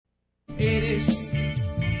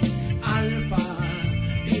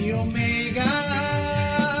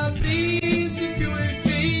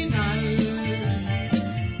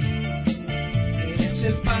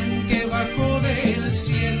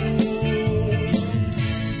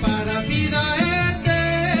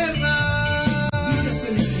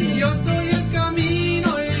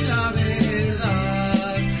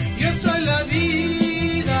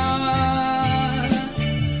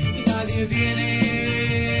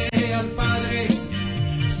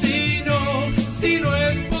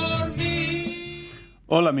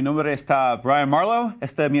Hola, mi nombre está Brian Marlowe.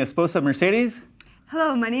 Esta es mi esposa Mercedes.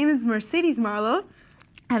 Hello, my name is Mercedes Marlowe,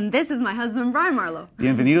 and this is my husband, Brian Marlowe.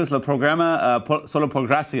 Bienvenidos al programa Solo por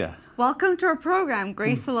Gracia. Welcome to our program,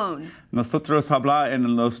 Grace Alone. Nosotros hablamos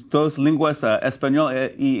en las dos lenguas, español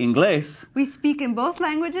y inglés. We speak in both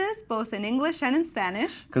languages, both in English and in Spanish.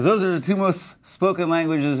 Because those are the two most spoken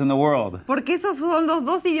languages in the world. Porque esos son los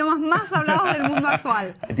dos idiomas más hablados del mundo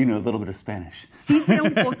actual. I do know a little bit of Spanish. Sí sé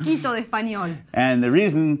un poquito de español. And the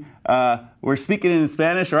reason we're speaking in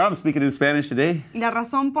Spanish, or I'm speaking in Spanish today, Y la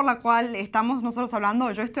razón por la cual estamos nosotros hablando,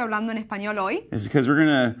 o yo estoy hablando en español hoy, is because we're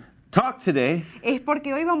going to talk today es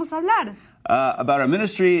porque hoy vamos a hablar about our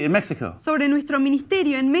ministry in Mexico. sobre nuestro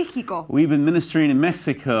ministerio en México. We've been ministering in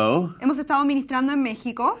Mexico Hemos estado ministrando en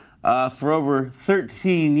México for over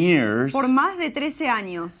 13 years por más de 13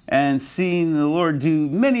 años. and seeing the Lord do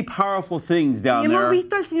many powerful things Y down hemos there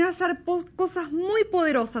visto al Señor hacer cosas muy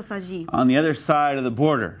poderosas allí, on the other side of the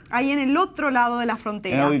border. ahí en el otro lado de la You know,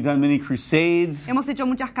 frontera. we've done many crusades, Hemos hecho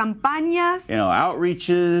muchas campañas,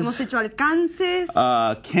 outreaches, hemos hecho alcances,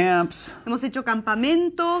 camps, hemos hecho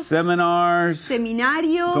campamentos, seminars,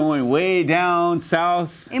 seminarios, going way down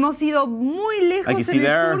south, hemos ido muy Like you lejos see en el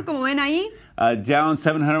there. sur, como ven ahí. down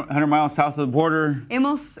 700 miles south of the border,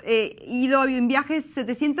 Hemos ido en viajes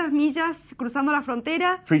 700 millas cruzando la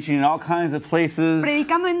frontera, preaching in all kinds of places,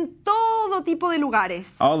 predicando en todo tipo de lugares,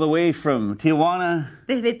 all the way from Tijuana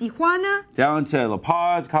desde Tijuana down to La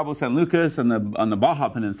Paz, Cabo San Lucas on the Baja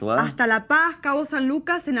Peninsula, hasta La Paz, Cabo San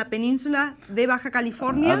Lucas, en la península de Baja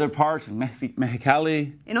California, other parts in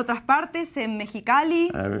Mexicali, en otras partes, en Mexicali,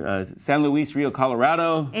 San Luis, Rio,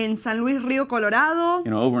 Colorado, en San Luis Río Colorado,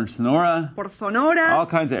 over in Sonora, por Sonora, all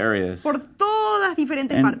kinds of areas. por todas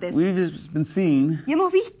diferentes And partes. we've just been seeing Y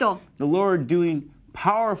hemos visto the Lord doing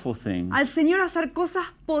powerful things, al Señor hacer cosas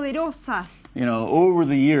poderosas over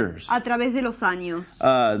the years. a través de los años.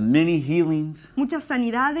 Many healings, Muchas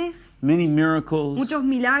sanidades, many miracles, muchos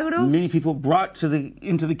milagros, many people brought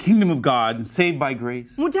into the kingdom of God and saved by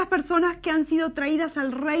grace. muchas personas que han sido traídas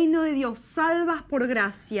al reino de Dios, salvas por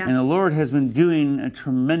gracia. And the Lord has been doing a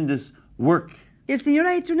tremendous work Y el Señor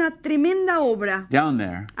ha hecho una tremenda obra down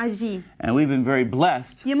there. allí. And we've been very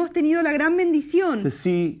blessed Y hemos tenido la gran to bendición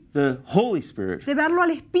see the Holy Spirit de verlo al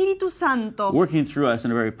Espíritu Santo working through us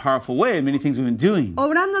in a very powerful way in many things we've been doing.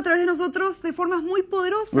 obrando a través de nosotros de formas muy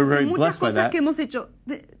poderosas We're very en muchas blessed by cosas that. que hemos hecho.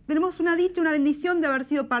 Tenemos una dicha, una bendición de haber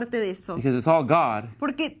sido parte de eso. Because it's all God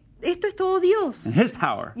Porque esto es todo Dios. and His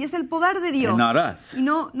power Y es el poder de Dios. and not us. Y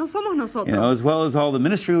no somos nosotros. As well as all the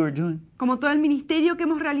ministry we're doing. Como todo el ministerio que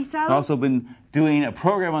hemos We've realizado, also been doing a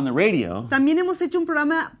program on the radio también hemos hecho un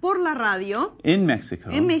programa por la radio in Mexico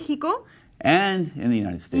en México and in the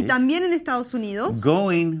United y States también en Estados Unidos.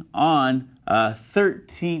 going on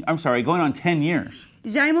 10 years.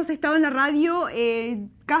 Ya hemos estado en la radio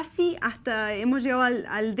casi hasta, hemos llegado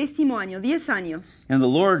al 10º año, 10 años. And the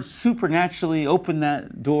Lord supernaturally opened that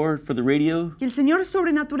door for the radio. Y el Señor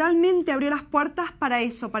sobrenaturalmente abrió las puertas para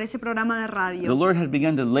eso, para ese programa de The radio. Lord had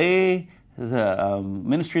begun to lay the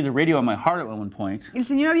ministry of the radio on my heart at one point. El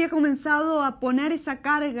Señor había comenzado a poner esa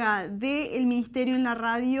carga del ministerio en la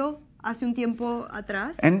radio hace un tiempo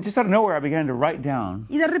atrás. And just out of nowhere, I began to write down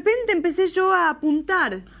Y de repente empecé yo a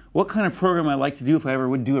apuntar what kind of program I'd like to do if I ever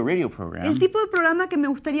would do a radio el program, tipo de programa que me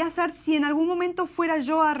gustaría hacer si en algún momento fuera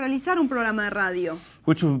yo a realizar un programa de radio,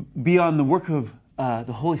 which would be on the work of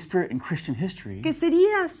the Holy Spirit in Christian history. que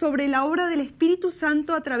sería sobre la obra del Espíritu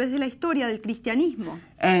Santo a través de la historia del cristianismo.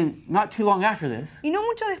 And not too long after this, Y no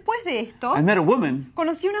mucho después de esto, I met a woman,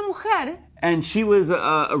 conocí a una mujer and she was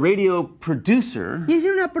a radio producer, y ella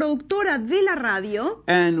era una productora de la radio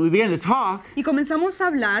and we began to talk, y comenzamos a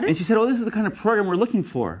hablar and she said, oh, this is the kind of program we're looking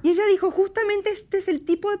for. y ella dijo, justamente este es el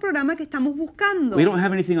tipo de programa que estamos buscando. We don't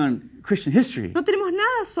have anything on Christian history. No tenemos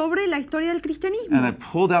nada sobre la historia del And I cristianismo.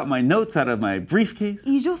 pulled out my notes out of my briefcase,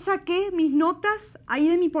 Y yo saqué mis notas ahí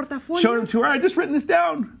de mi portafolio. showed them to her. I just written this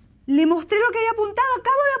down. Le mostré lo que había apuntado.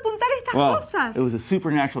 Acabo de apuntar estas Well, cosas. it was a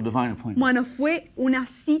supernatural divine appointment. Bueno, fue una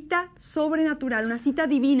cita sobrenatural, una cita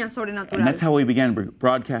divina And that's sobrenatural. how we began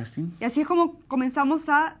broadcasting. Y así es como comenzamos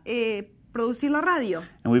a producir la radio.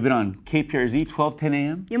 And we've been on KPRZ 1210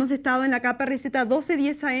 AM Y hemos estado en la KPRZ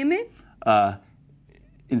 1210 AM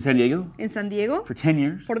in San Diego en San Diego for 10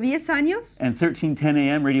 years, por 10 años. and 1310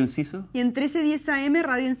 AM Radio Enciso Y en 1310 AM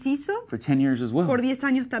Radio Enciso for 10 years as well. por 10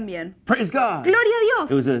 años también. Praise God! ¡Gloria a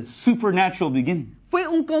It was Dios! a supernatural beginning. Fue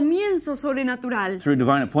un comienzo sobrenatural through a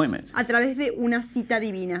divine appointment. a través de una cita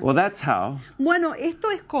divina. Well, that's how Bueno, esto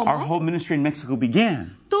es our como whole ministry in Mexico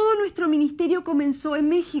began, todo nuestro ministerio comenzó en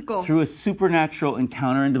México, through a supernatural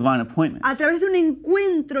encounter and divine appointment. a través de un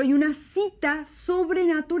encuentro y una cita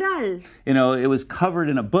sobrenatural. You know, it was covered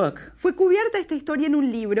in a book Fue cubierta esta historia en un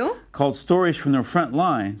libro called Stories from the Front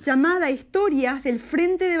Lines. llamada Historias del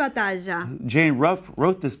Frente de Batalla. Jane Ruff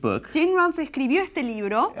wrote this book, Jane Rumpf escribió este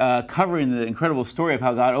libro covering the incredible story of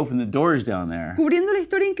how God opened the doors down there cubriendo la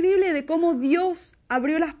historia increíble de cómo Dios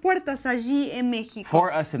abrió las puertas allí en México,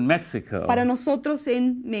 for us in Mexico, para nosotros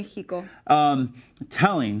en México,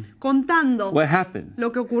 telling contando what happened.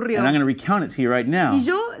 lo que ocurrió. And I'm going to recount it to you right now. Y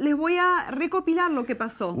yo les voy a recopilar lo que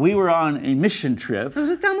pasó. We were on a mission trip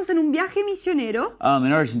Nosotros estábamos en un viaje misionero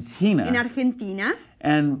in Argentina, en Argentina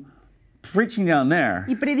and preaching down there,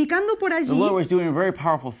 y predicando por allí, the Lord was doing very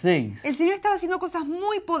powerful things. el Señor estaba haciendo cosas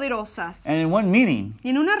muy poderosas. And in one meeting, Y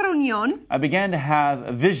en una reunión I began to have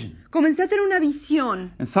a vision comencé a tener una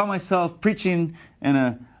visión. and saw myself preaching in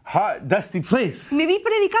a hot, dusty place, Me vi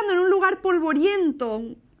predicando en un lugar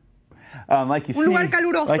polvoriento, like you Un lugar see,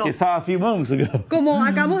 caluroso. like you saw a few moments ago, como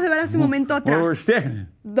acabamos de ver hace un momento where we're atrás, standing.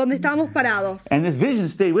 donde estábamos parados. And this vision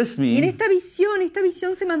stayed with Y en me esta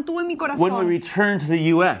visión se mantuvo en mi when we corazón returned to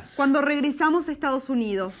the U.S. cuando regresamos a Estados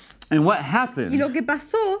Unidos. And what Y happened lo que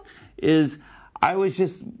pasó is I was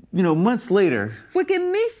just, months later, fue que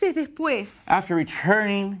meses después, after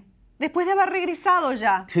returning después de haber regresado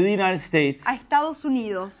ya to the United States, a Estados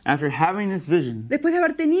Unidos, after having this vision, después de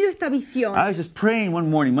haber tenido esta visión, I was just praying one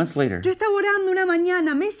morning, months later, yo estaba orando una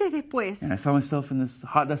mañana, meses después, and I saw myself in this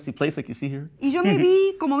hot, dusty place like you see here. y yo me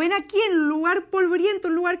vi, como ven aquí, en un lugar polvoriento,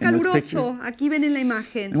 un lugar In this caluroso. Aquí ven en la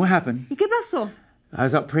imagen. And what happened? ¿Y qué pasó? I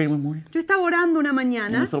was out praying one morning Yo estaba orando una in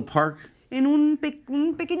mañana this little park, en un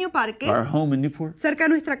pequeño parque our home in Newport, cerca de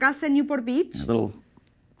nuestra casa en Newport Beach, a little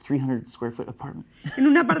 300 square foot apartment. en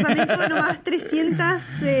un apartamento de nomás 300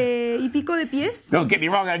 y pico de pies. Don't get me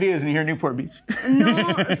wrong ideas when you hear Newport Beach.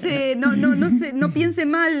 No piense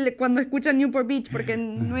mal cuando escuchan Newport Beach, porque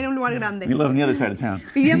no era un lugar We grande. live on the other side of town.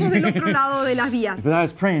 Vivíamos del otro lado de las vías. But I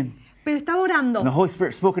was praying, Pero estaba and the orando Holy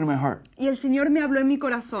Spirit spoke into my heart. y el Señor me habló en mi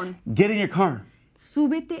corazón. Get in your car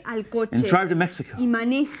Súbete al coche and drive to Mexico. y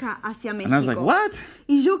maneja hacia And I was like, México. what?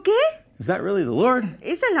 ¿Y yo qué? Is that really the Lord?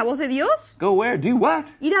 ¿Esa es la voz de Dios? Go where? Do what?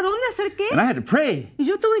 ¿Ir a dónde hacer qué? And I had to pray. Y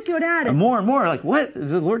yo tuve que orar. And more, like, what?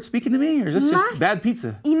 Is the Lord speaking to me? Or is this Más. just bad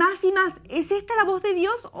pizza? Y más. ¿Es esta la voz de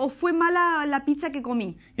Dios o fue mala la pizza que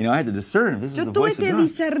comí? I had to discern if this was Yo the tuve voice of que God.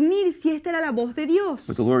 discernir si esta era la voz de Dios.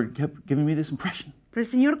 But the Lord kept giving me this impression. Pero el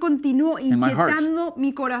Señor continuó my heart. inquietando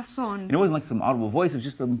mi corazón. And it wasn't like some audible voice. It was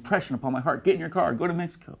just an impression upon my heart. Get in your car. Go to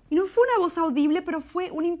Mexico. Y no fue una voz audible, pero fue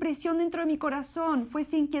una impresión dentro de mi corazón. Fue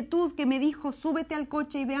esa inquietud que me dijo, súbete al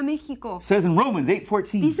coche y ve a México. It says in Romans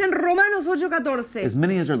 8:14, Dice en Romanos 8:14, as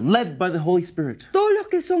many as are led by the Holy Spirit, todos los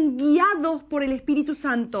que son guiados por el Espíritu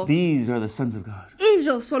Santo, these are the sons of God.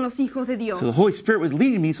 ellos son los hijos de Dios. So the Holy Spirit was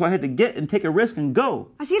leading me, so I had to get and take a risk and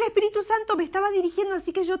go. Así el Espíritu Santo me estaba dirigiendo,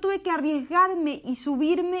 así que yo tuve que arriesgarme y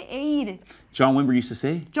subirme e ir. John Wimber used to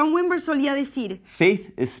say, John Wimber solía decir,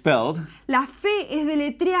 faith is spelled la fe es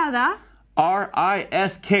deletreada,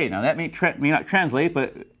 R-I-S-K. Now that may not translate,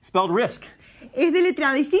 but spelled risk. es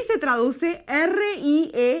deletreada y sí se traduce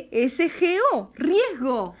R-I-E-S-G-O,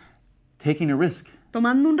 riesgo, Taking a risk.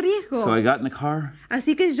 tomando un riesgo. So I got in the car,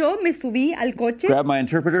 Así que yo me subí al coche, grabbed my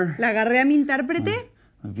interpreter, la agarré a mi intérprete,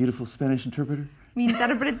 a beautiful Spanish interpreter. mi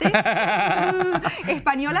intérprete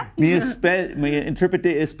española, Mi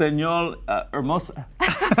intérprete español hermosa.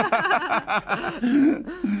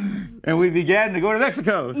 And we began to go to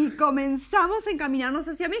Mexico. y comenzamos a encaminarnos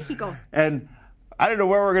hacia México. And I didn't know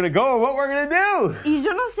where we're going to go or what we're going to do. Y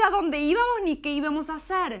yo no sé a dónde íbamos ni qué íbamos a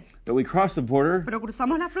hacer, But we crossed the border pero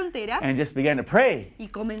cruzamos la frontera and just began to pray. y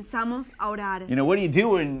comenzamos a orar. What do you do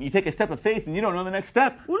when you take a step of faith and you don't know the next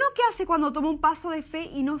step? ¿Uno qué hace cuando toma un paso de fe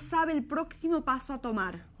y no sabe el próximo paso a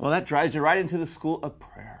tomar? Well, that drives you right into the school of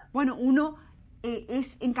prayer. Bueno, uno es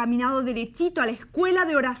encaminado derechito a la escuela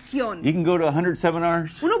de oración. You can go to 100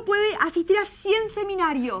 seminars, Uno puede asistir a 100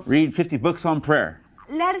 seminarios, read 50 books on prayer.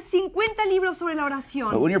 leer 50 libros sobre la But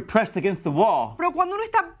oración. when you're pressed against the wall, Pero cuando uno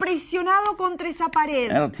está presionado contra esa pared,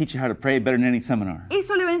 that'll teach you how to pray better than any seminar.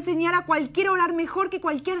 eso le va a enseñar a cualquiera a orar mejor que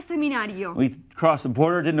cualquier seminario. We crossed the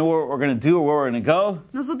border, didn't know what we're going to do or where we're going to go.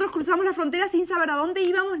 Nosotros cruzamos la frontera sin saber a dónde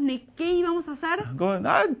íbamos ni qué íbamos a hacer. Going,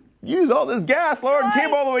 I used all this gas, Lord, and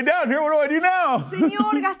came all the way down here. What do I do now?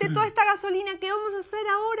 Señor, gasté toda esta gasolina, ¿qué vamos a hacer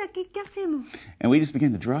ahora? ¿Qué hacemos? And we just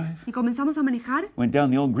began to drive. Y comenzamos a manejar. Went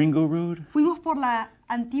down the old Gringo Road. Fuimos por la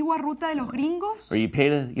antigua ruta de los gringos, where you pay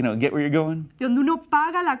to, get where you're going. donde uno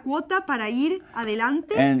paga la cuota para ir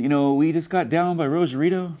adelante. And, we just got down by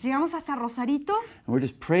Rosarito, Llegamos hasta Rosarito, and we're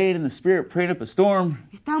just praying in the Spirit, praying up a storm.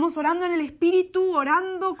 estábamos orando en el espíritu,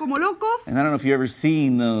 orando como locos. And I don't know if you've ever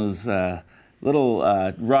seen those little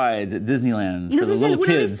rides at Disneyland Y no for the sé si little alguna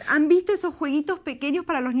kids. vez han visto esos jueguitos pequeños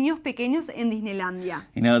para los niños pequeños en Disneylandia.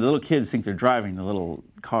 The little kids think they're driving the little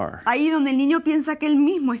car. Ahí donde el niño piensa que él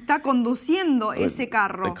mismo está conduciendo But ese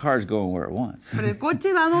carro. The car's going where it wants. Pero el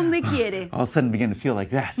coche va donde quiere. All of a sudden, I began to feel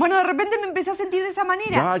like that. Bueno, de repente me empecé a sentir de esa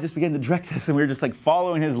manera. God just began to direct us, and we were just like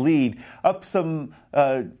following His lead up some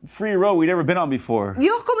free road we'd never been on before.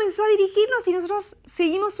 Dios comenzó a dirigirnos y nosotros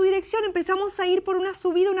seguimos su dirección. Empezamos a ir por una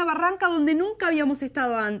subida, una barranca donde nunca habíamos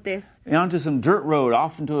estado antes. And onto some dirt road,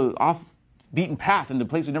 off beaten path, into a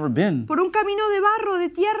place we'd never been. Por un camino de barro, de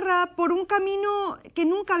tierra, por un camino que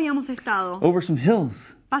nunca habíamos estado. Over some hills.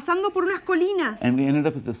 Pasando por unas colinas. And we ended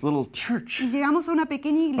up at this little church. Y llegamos a una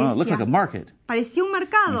pequeña Oh, it looked like a iglesia. market. Parecía un We saw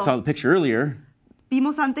mercado. the picture earlier,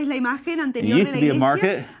 Vimos antes la imagen anterior It de used la to be a iglesia.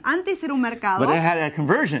 market, Antes era un mercado, but it had a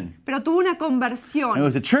conversion. pero tuvo una And it conversión.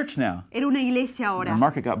 was a church now. Era una iglesia The ahora.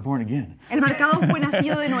 market got born again. El mercado fue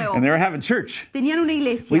nacido de nuevo. And they were having church. Tenían una We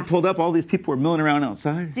iglesia. pulled up, all these people were milling around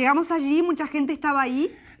outside. Llegamos allí, mucha gente estaba ahí.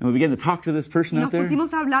 And we began to talk to this Y person nos out there.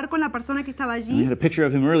 pusimos a hablar con la persona que estaba And we allí. had a picture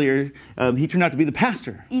of him earlier. He turned out to be the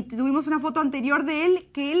pastor. Y tuvimos una foto anterior de él,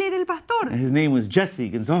 que él era el pastor. And his name was Jesse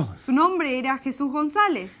Gonzalez. Su nombre era Jesús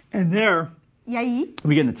González. And there, Y ahí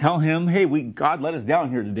we began to tell him, hey, God let us down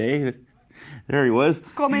here today. There he was.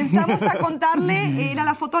 comenzamos a contarle, era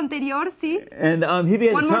la foto anterior, ¿sí? And he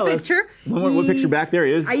began One to more tell us. picture. One Y picture back, there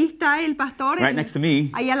he is. Ahí está el pastor, Right next to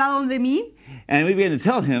me. ahí al lado de mí. And we began to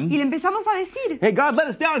tell Y him, le empezamos a decir, hey, God let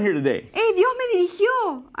us down here today. Dios me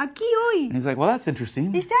dirigió aquí hoy. And he's like, well, that's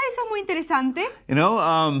interesting. Dice, eso es muy interesante.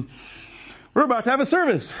 We're about to have a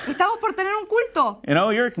service. Estamos por tener un culto.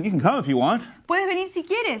 You can come if you want. Puedes venir si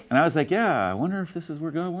quieres. And I was like, yeah, I wonder if this is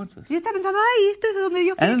where God wants us. Y yo estaba pensando, ay, esto es de donde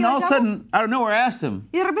Dios quiere And que then all of a vayamos. sudden, out of nowhere, I asked him,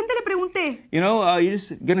 Y de repente le pregunté, you just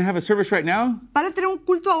going to have a service right now? ¿van a tener un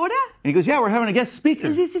culto ahora? And he goes, yeah, we're having a guest Y speaker.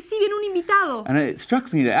 él dice, sí, viene un invitado. And it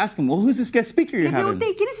struck me to ask him, well, who's this guest speaker Le you're having?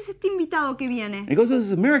 pregunté, ¿quién es este invitado que viene? And he goes, this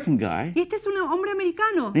is an American guy Y este es un hombre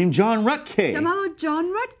americano named John Rutke. llamado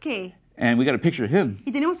John Rutke. And we got a picture of him.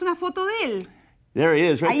 Y tenemos una foto de él. There he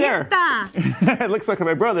is, right Ahí there. está. It looks like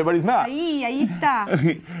my brother, but he's not. Ahí está.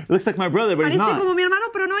 It looks like my brother, but he's Parece como not. mi hermano,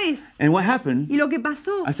 pero no es. And what happened? Y lo que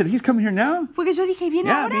pasó I said, he's coming here now? fue que yo dije, ¿viene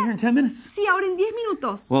Yeah, I'll be here ahora? in 10 minutes. Sí, ahora en 10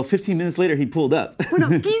 minutos. Well, 15 minutes later, he pulled up. Bueno,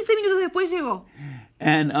 15 minutos después llegó.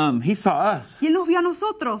 And he saw us. Y él nos vio a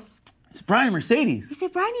nosotros. It's Brian Mercedes. Dice,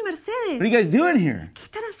 Brian y What are Mercedes, you guys doing here? ¿qué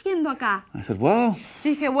están haciendo acá? I said, well,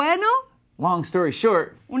 Yo dije, bueno, long story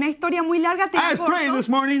short, una historia muy larga, te I was praying this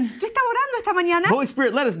morning. Yo estaba orando esta mañana. Holy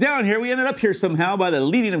Spirit let us down here. We ended up here somehow by the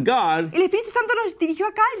leading of God. El Espíritu Santo nos dirigió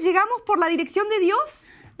acá. Llegamos por la dirección de Dios.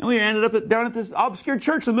 And we ended up down at this obscure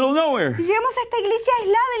church in the middle of nowhere Y llegamos a esta iglesia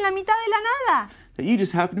aislada en la mitad de la nada. that you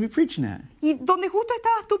just happened to be preaching at. Y donde justo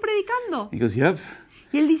estabas tú predicando. He goes, yep.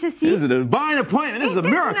 Y él dice, sí. This is a divine appointment. This is a Esta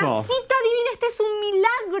es una miracle. cita divina, este es un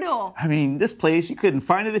milagro. I mean, this place, you couldn't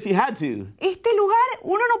find it if you had to. Este lugar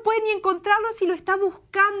uno no puede ni encontrarlo si lo está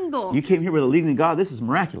buscando. You came here with the leading of God. This is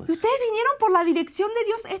miraculous. Y ustedes vinieron por la dirección de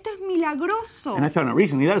Dios. Esto es milagroso. And I found out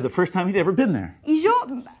recently that was the first time he'd ever been there. Y yo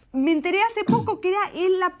me enteré hace poco que era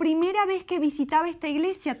él la primera vez que visitaba esta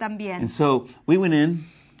iglesia And también. so we went in.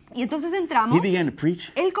 Y entonces He entramos. began to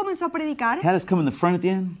preach. Él comenzó a predicar. Had us come in the front at the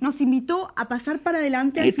end. Nos invitó a pasar para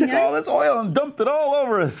adelante And he al took all final. this oil and dumped it all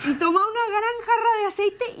over us. Y tomó una gran jarra de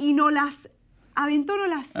aceite y nos las aventó, nos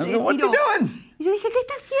las I was like, what's he tiró. doing? Y yo dije, ¿qué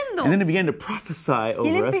está haciendo? And then he began to prophesy Y él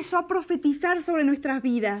over us empezó a profetizar sobre nuestras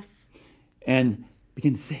vidas. and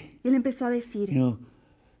began to say, Y él empezó a decir,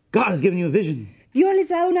 God has given you a vision. Dios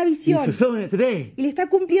les ha dado una He's visión fulfilling it today. y le está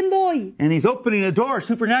cumpliendo hoy. And he's opening a door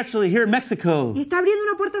supernaturally here in Mexico Y está abriendo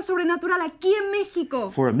una puerta sobrenatural aquí en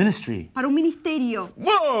México for a ministry. para un ministerio.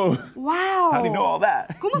 Whoa! ¡Wow! How do you know all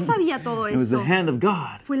that? ¿Cómo sabía todo It was the eso? hand of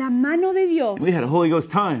God. Fue la mano de Dios. We had a Holy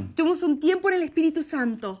Ghost time. Tuvimos un tiempo en el Espíritu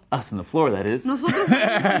Santo. Us on the floor, that is. Nosotros,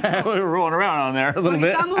 We were rolling around on there a little Porque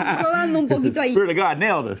bit. estábamos rodando un 'Cause poquito the ahí. Spirit of God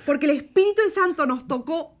nailed us. porque el Espíritu Santo nos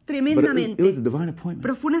tocó But it was a tremendamente. divine appointment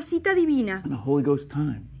Pero fue una cita divina and a Holy Ghost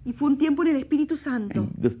time. y fue un tiempo en el Espíritu Santo. And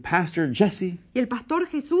the pastor, Jesse, Y el pastor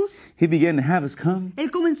Jesús, he began to have us come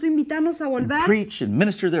él comenzó a invitarnos a and volver preach and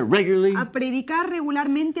minister there regularly. a predicar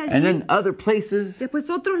regularmente And allí. then other places, Después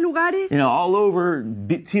otros lugares, all over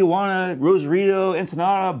Tijuana, Rosarito,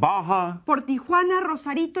 Ensenada, Baja. por Tijuana,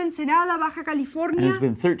 Rosarito, Ensenada, Baja And California. it's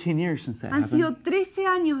been 13 years since that Han sido happened. 13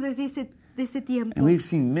 años desde ese de ese tiempo. And we've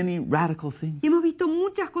seen many radical things, Y hemos visto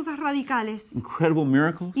muchas cosas radicales, incredible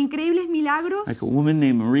miracles, increíbles milagros, like a woman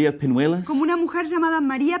named Maria Pinuelas, como una mujer llamada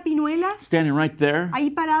María Pinuelas, standing right there, ahí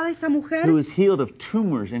parada esa mujer, who was healed of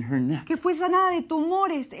tumors in her neck. que fue sanada de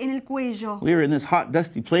tumores en el cuello. We were in this hot,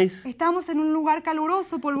 dusty place. Estábamos en un lugar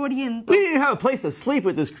caluroso, polvoriento. We didn't have a place to sleep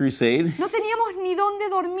at this crusade. No teníamos ni dónde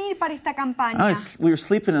dormir para esta campaña. We were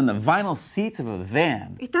sleeping in the vinyl seats of a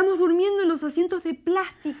van. Estábamos durmiendo en los asientos de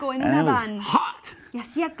plástico en And una it was van. hot. Y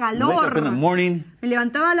hacía You wake up in the calor. morning, Me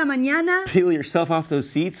levantaba a la mañana, peel yourself off those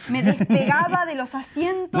seats. me despegaba de los No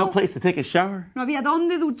asientos, place to take a shower. no había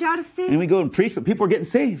dónde ducharse. And we go and preach, but people were getting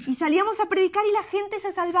saved. Y salíamos a predicar y la gente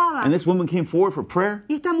se salvaba. And this woman came forward for prayer.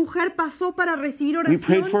 Y esta mujer pasó para recibir We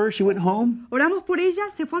prayed oración. for her. She went home. Oramos por ella,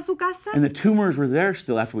 se fue a su casa. And the tumors were there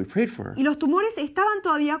still after we prayed for her. Y los tumores estaban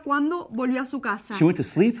todavía cuando volvió a su casa. She went to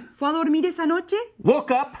sleep, Fue a dormir esa noche,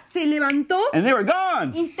 woke up, se levantó and they were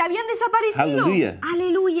gone. y se habían desaparecido. Hallelujah.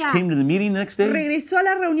 Aleluya. Came to the meeting the next day Regresó a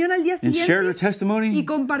la reunión al día and shared her siguiente y testimony.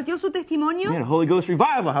 compartió su We testimonio. had a Holy Ghost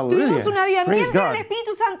revival. Tuvimos un Hallelujah. Praise avivamiento God. del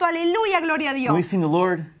Espíritu Santo. Aleluya, gloria a And we've Dios. seen the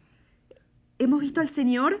Lord Hemos visto al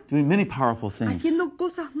Señor doing many powerful things. haciendo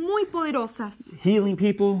cosas muy poderosas, Healing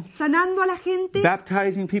people, sanando a la gente,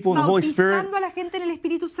 baptizing people in the Holy Spirit, bautizando a la gente en el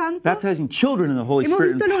Espíritu Santo. baptizing children in the Holy Hemos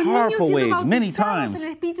Spirit visto a los in niños powerful siendo ways, many bautizados en times,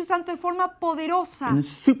 el Espíritu Santo de forma poderosa. in a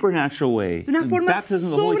supernatural way. De una The forma baptism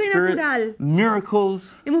of the Holy sobrenatural. Spirit,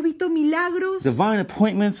 miracles, Hemos visto milagros, divine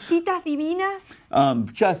appointments, citas divinas,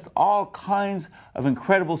 just all kinds of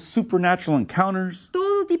incredible supernatural encounters.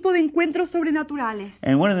 todo tipo de encuentros sobrenaturales.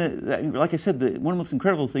 And one of the, like I said, one of the most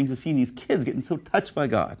incredible things is seeing these kids getting so touched by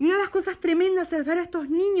God. Y una de las cosas tremendas es ver a estos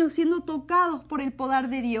niños siendo tocados por el poder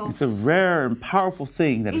de Dios. It's a rare and powerful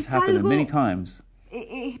thing that has Es happened algo many times.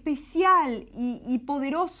 Especial y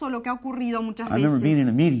poderoso lo que ha ocurrido muchas I remember being in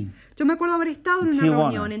a veces. meeting. Yo me acuerdo haber estado en in una Tijuana.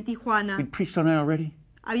 reunión en Tijuana. We'd preached on it already.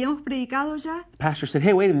 Habíamos predicado ya The pastor said,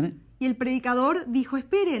 "Hey, wait a minute. y el predicador dijo,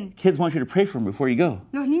 esperen, Kids want you to pray for them before you go."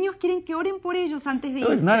 los niños quieren que oren por ellos antes de It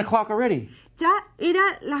was irse. 9 o'clock already. Ya era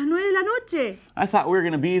las 9 de la noche. I thought we were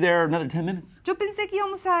going to be there another 10 minutes. Yo pensé que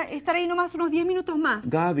íbamos a estar ahí nomás unos 10 minutos más.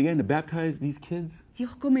 God began to baptize these kids.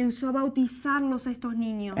 Dios comenzó a bautizarlos a estos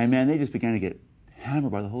niños. And man, they just began to get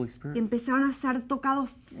hammered by the Holy Y Spirit. empezaron a ser tocados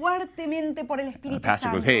fuertemente por el And the Espíritu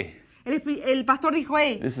pastor Santo. goes, "Hey, El pastor dijo,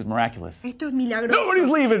 hey, this is miraculous. esto es milagroso. Nobody's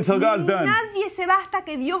leaving until God's done." Nadie se va hasta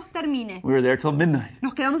que Dios termine. We were there till midnight.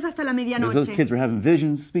 Nos quedamos hasta la Because those medianoche. kids were having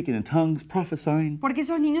visions, speaking in tongues, prophesying. Porque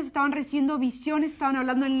esos niños estaban recibiendo visiones, estaban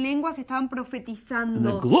hablando en lenguas, estaban And the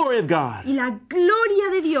profetizando. glory of God Y la gloria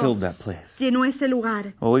de Dios filled that place. llenó ese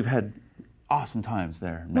lugar. Well, we've had awesome times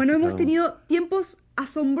there in Bueno, hemos Mexico. tenido tiempos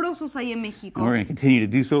asombrosos ahí en And México. we're going to continue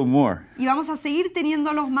to do so more. Y vamos a seguir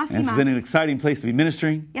teniéndolos más y And it's más. been an exciting place to be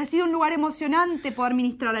ministering. Y ha sido un lugar emocionante poder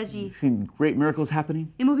ministrar allí. We've seen great miracles happening.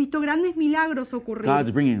 Hemos visto grandes milagros God's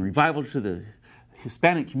ocurrir. bringing revival to the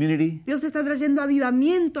Hispanic community Dios está trayendo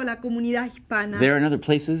avivamiento a la comunidad hispana. there and other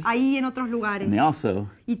places. Ahí en otros lugares. And they also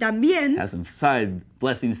Y también have some side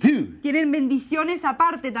blessings too. tienen bendiciones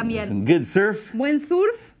aparte también. Some good surf, Buen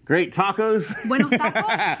surf great tacos. Buenos tacos.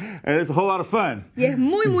 And it's a whole lot of fun. y es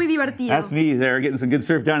muy, muy divertido. That's me there getting some good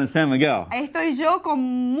surf down in San Miguel. Estoy yo con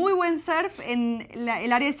muy buen surf en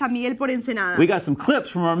el área de San Miguel por Ensenada. We got some clips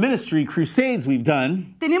from our ministry crusades we've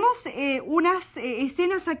done. Tenemos unas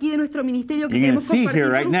escenas aquí de nuestro ministerio que You're queremos gonna see compartir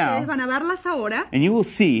here right con ustedes. now. Van a verlas ahora And you will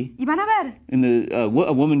see y van a ver in the a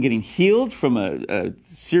woman getting healed from a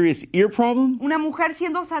serious ear problem, una mujer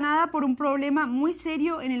siendo sanada por un problema muy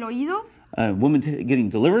serio en el oído. a woman getting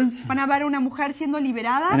deliverance, Van a ver una mujer siendo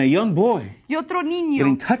liberada and a young boy y otro getting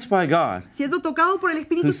niño touched by God siendo tocado por el who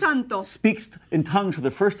Espíritu Santo speaks in tongues for the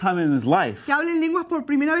first time in his life que habla en lenguas por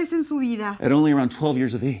primera vez en su vida. at only around 12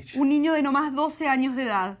 years of age. Un niño de no más 12 años de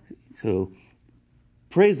edad. So,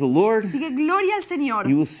 praise the Lord. Así que gloria al Señor.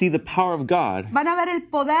 You will see the power of God Van a ver el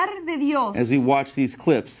poder de Dios as we watch these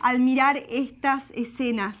clips al mirar estas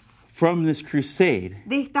escenas from this crusade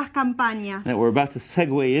de estas campañas that we're about to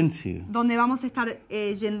segue into, donde vamos a estar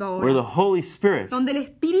yendo where the ahora. Holy Spirit Donde el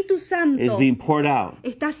Espíritu is Santo being poured out.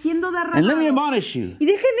 está siendo And let me derramado. admonish you, Y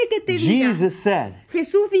déjenme que te diga, Jesus said,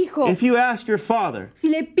 Jesús dijo, if you ask your Father si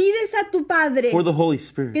le pides a tu Padre for the Holy que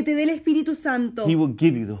Spirit, te dé el Espíritu Santo, He will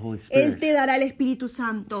give you the Holy Él te Spirit. dará el Espíritu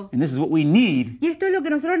Santo. And this is what we need Y esto es lo que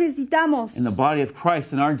nosotros necesitamos in the body of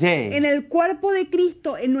Christ in our en day, el cuerpo de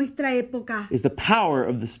Cristo en nuestra época. is the power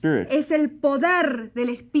of the Spirit. Es el poder del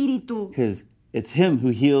Espíritu. Because It's Him who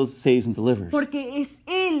heals, saves, and delivers. Porque es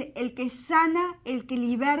Él el que sana, el que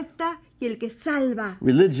liberta y el que salva.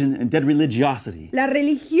 Religion and dead religiosity La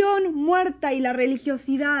religión muerta y la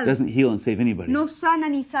religiosidad doesn't heal and save anybody, no sana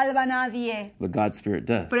ni salva a nadie, but God's Spirit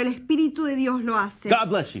does. pero el Espíritu de Dios lo hace. God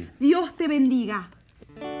bless you. Dios te bendiga.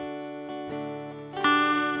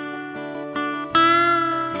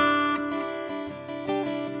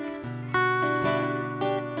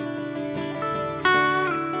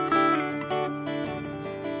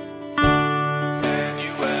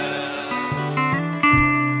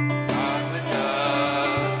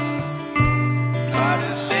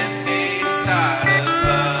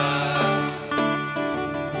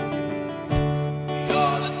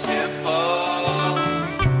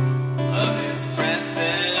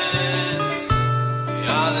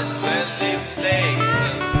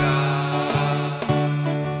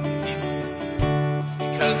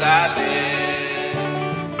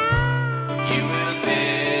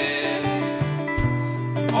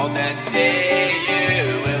 On that day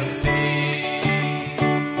you will see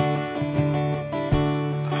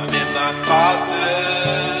I'm in my Father,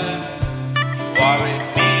 you are in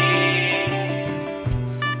me,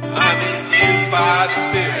 I'm in you by the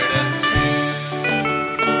Spirit of truth.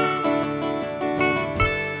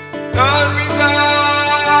 God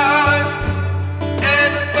resides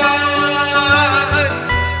and abides,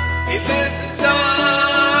 He lives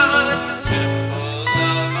inside the temple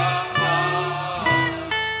of our hearts.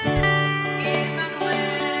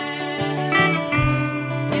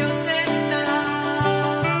 Dios está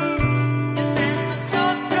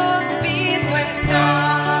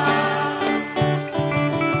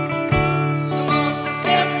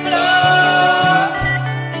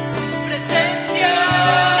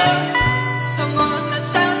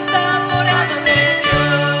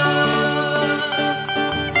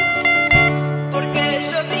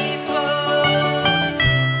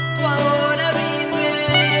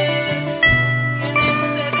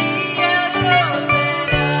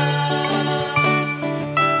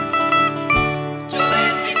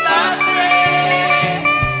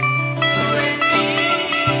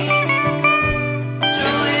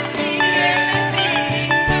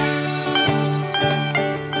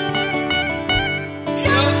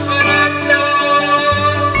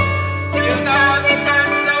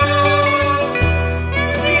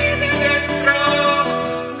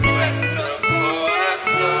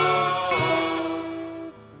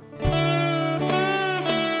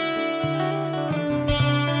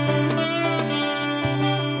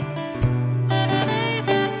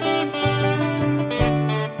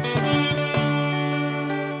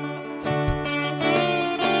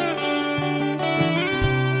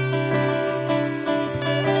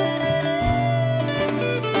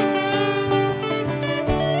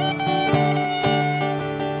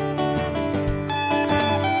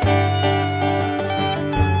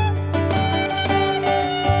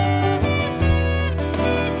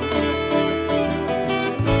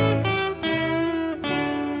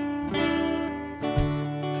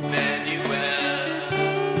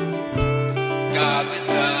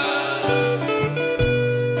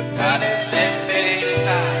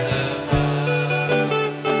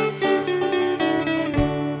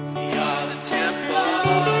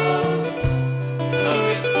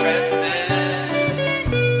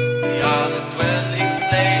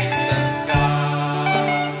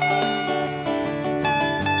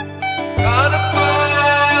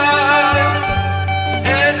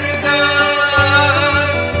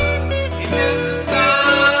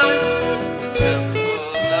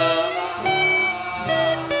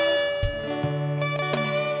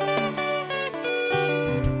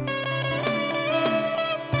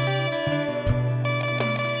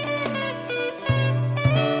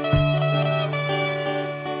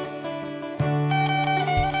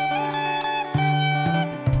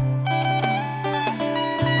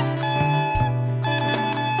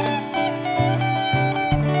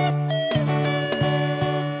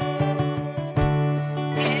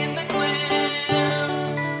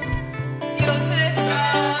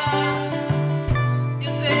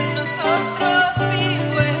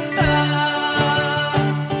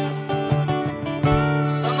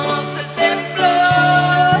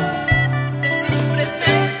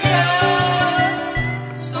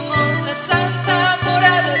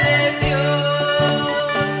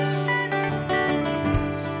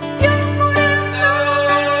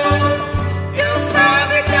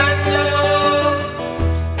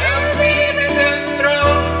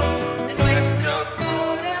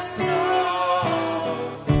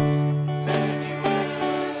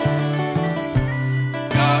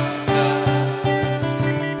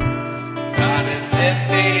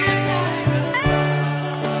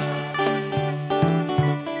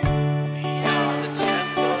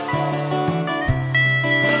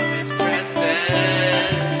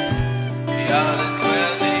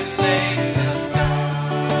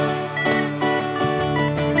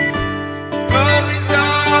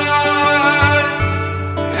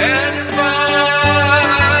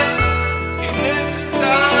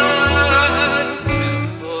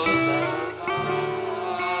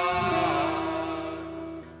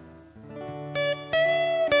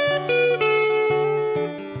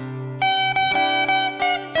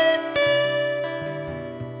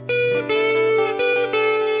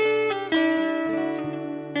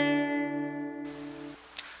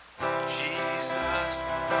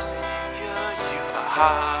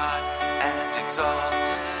high and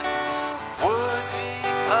exalted, worthy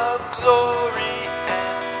of glory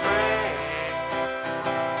and praise.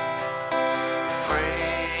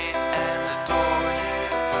 Praise and adore you,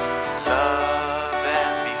 love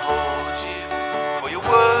and behold you, for you're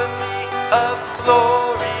worthy of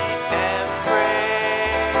glory and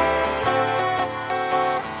praise.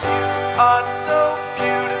 You are so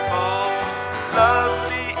beautiful,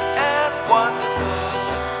 lovely and wonderful,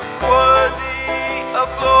 worthy of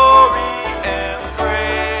glory and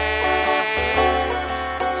praise.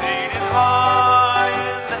 Seated high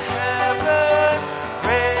in the heavens,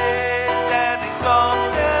 praised and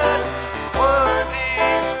exalted, worthy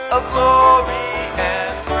of glory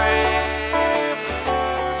and praise.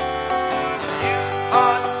 You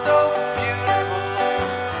are so beautiful,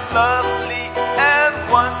 lovely and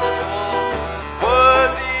wonderful,